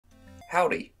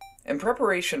Howdy! In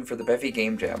preparation for the Bevy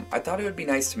Game Jam, I thought it would be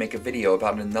nice to make a video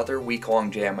about another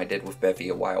week-long jam I did with Bevy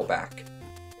a while back.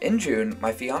 In June,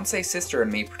 my fiance's sister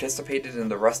and me participated in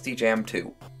the Rusty Jam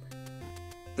 2.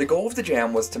 The goal of the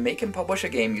jam was to make and publish a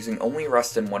game using only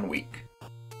Rust in 1 week.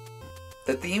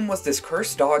 The theme was this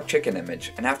cursed dog chicken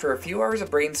image, and after a few hours of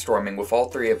brainstorming with all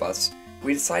three of us,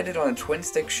 we decided on a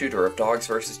twin-stick shooter of dogs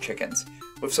versus chickens,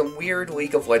 with some weird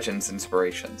League of Legends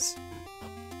inspirations.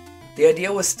 The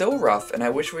idea was still rough, and I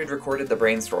wish we had recorded the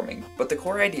brainstorming, but the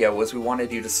core idea was we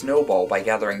wanted you to snowball by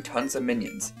gathering tons of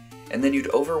minions, and then you'd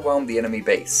overwhelm the enemy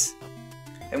base.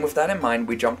 And with that in mind,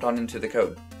 we jumped on into the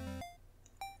code.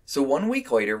 So 1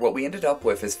 week later, what we ended up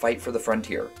with is Fight for the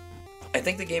Frontier. I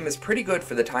think the game is pretty good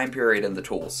for the time period and the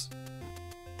tools.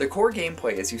 The core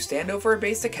gameplay is you stand over a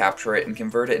base to capture it and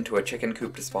convert it into a chicken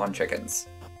coop to spawn chickens.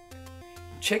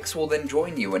 Chicks will then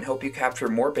join you and help you capture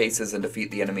more bases and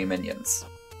defeat the enemy minions.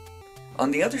 On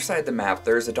the other side of the map,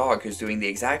 there is a dog who's doing the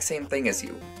exact same thing as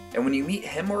you, and when you meet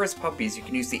him or his puppies, you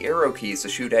can use the arrow keys to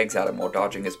shoot eggs at him while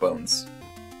dodging his bones.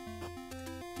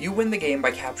 You win the game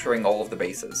by capturing all of the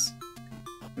bases.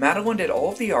 Madeline did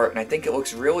all of the art, and I think it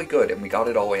looks really good, and we got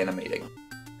it all animating.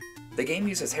 The game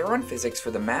uses Heron physics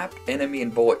for the map, enemy,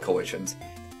 and bullet collisions,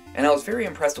 and I was very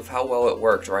impressed with how well it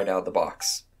worked right out of the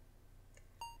box.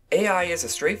 AI is a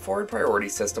straightforward priority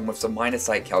system with some line of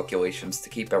sight calculations to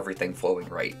keep everything flowing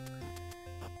right.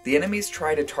 The enemies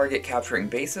try to target capturing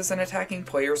bases and attacking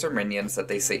players or minions that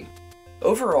they see.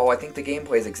 Overall, I think the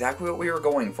gameplay is exactly what we were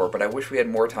going for, but I wish we had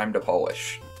more time to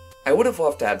polish. I would have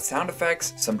loved to add sound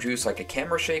effects, some juice like a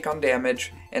camera shake on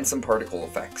damage, and some particle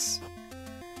effects.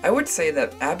 I would say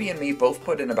that Abby and me both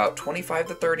put in about 25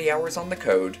 to 30 hours on the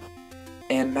code,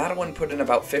 and Madeline put in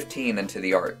about 15 into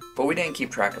the art, but we didn't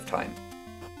keep track of time.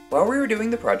 While we were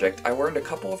doing the project, I learned a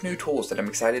couple of new tools that I'm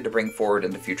excited to bring forward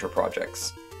into future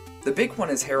projects. The big one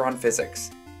is Heron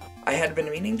physics. I had been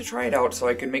meaning to try it out so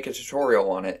I could make a tutorial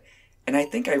on it, and I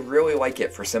think I really like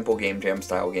it for simple game jam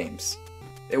style games.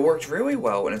 It worked really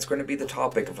well, and it's going to be the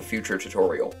topic of a future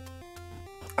tutorial.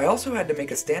 I also had to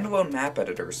make a standalone map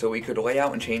editor so we could lay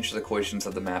out and change the collisions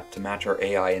of the map to match our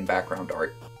AI and background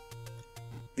art.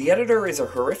 The editor is a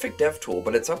horrific dev tool,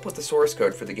 but it's up with the source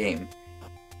code for the game.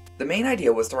 The main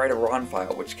idea was to write a ROM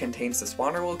file which contains the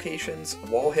spawner locations,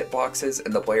 wall hitboxes,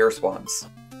 and the player spawns.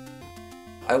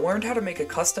 I learned how to make a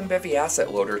custom Bevy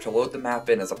asset loader to load the map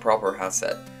in as a proper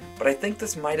asset, but I think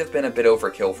this might have been a bit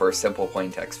overkill for a simple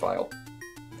plaintext file.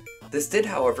 This did,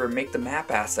 however, make the map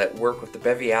asset work with the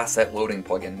Bevy asset loading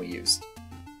plugin we used.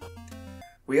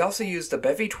 We also used the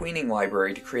Bevy tweening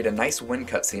library to create a nice wind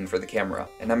cutscene for the camera,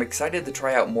 and I'm excited to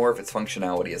try out more of its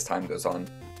functionality as time goes on.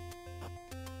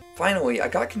 Finally, I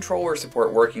got controller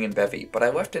support working in Bevy, but I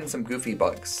left in some goofy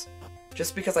bugs,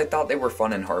 just because I thought they were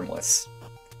fun and harmless.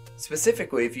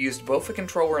 Specifically, if you used both a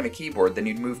controller and a keyboard, then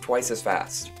you'd move twice as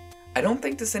fast. I don't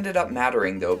think this ended up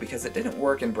mattering though, because it didn't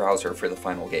work in browser for the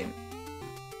final game.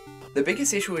 The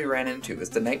biggest issue we ran into is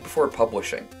the night before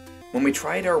publishing, when we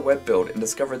tried our web build and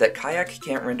discovered that Kayak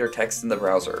can't render text in the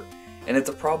browser, and it's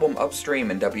a problem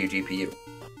upstream in WGPU.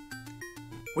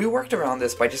 We worked around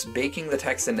this by just baking the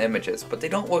text in images, but they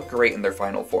don't look great in their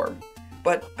final form.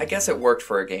 But I guess it worked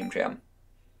for a game jam.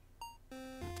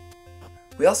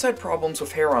 We also had problems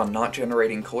with Heron not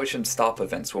generating collision stop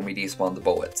events when we despawned the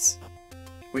bullets.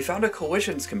 We found a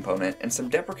collisions component and some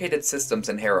deprecated systems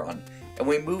in Heron, and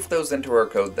we moved those into our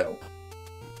code though.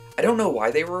 I don't know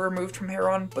why they were removed from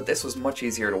Heron, but this was much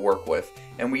easier to work with,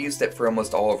 and we used it for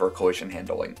almost all of our collision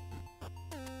handling.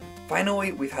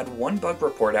 Finally, we've had one bug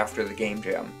report after the game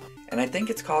jam, and I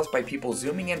think it's caused by people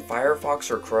zooming in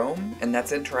Firefox or Chrome, and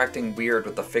that's interacting weird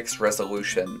with the fixed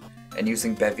resolution, and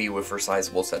using Bevy with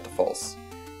resizable set to false.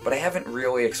 But I haven't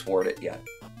really explored it yet.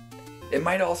 It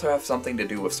might also have something to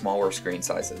do with smaller screen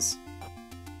sizes.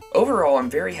 Overall,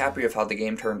 I'm very happy with how the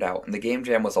game turned out, and the game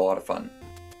jam was a lot of fun.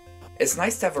 It's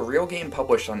nice to have a real game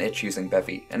published on itch using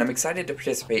Bevy, and I'm excited to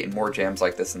participate in more jams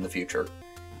like this in the future.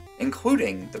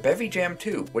 Including the Bevy Jam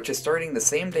 2, which is starting the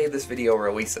same day this video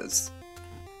releases.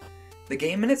 The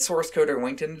game and its source code are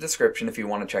linked in the description if you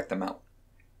want to check them out.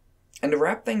 And to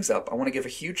wrap things up, I want to give a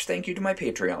huge thank you to my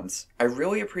Patreons. I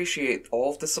really appreciate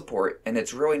all of the support, and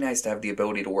it's really nice to have the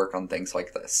ability to work on things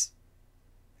like this.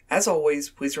 As always,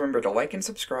 please remember to like and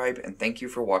subscribe, and thank you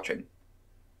for watching.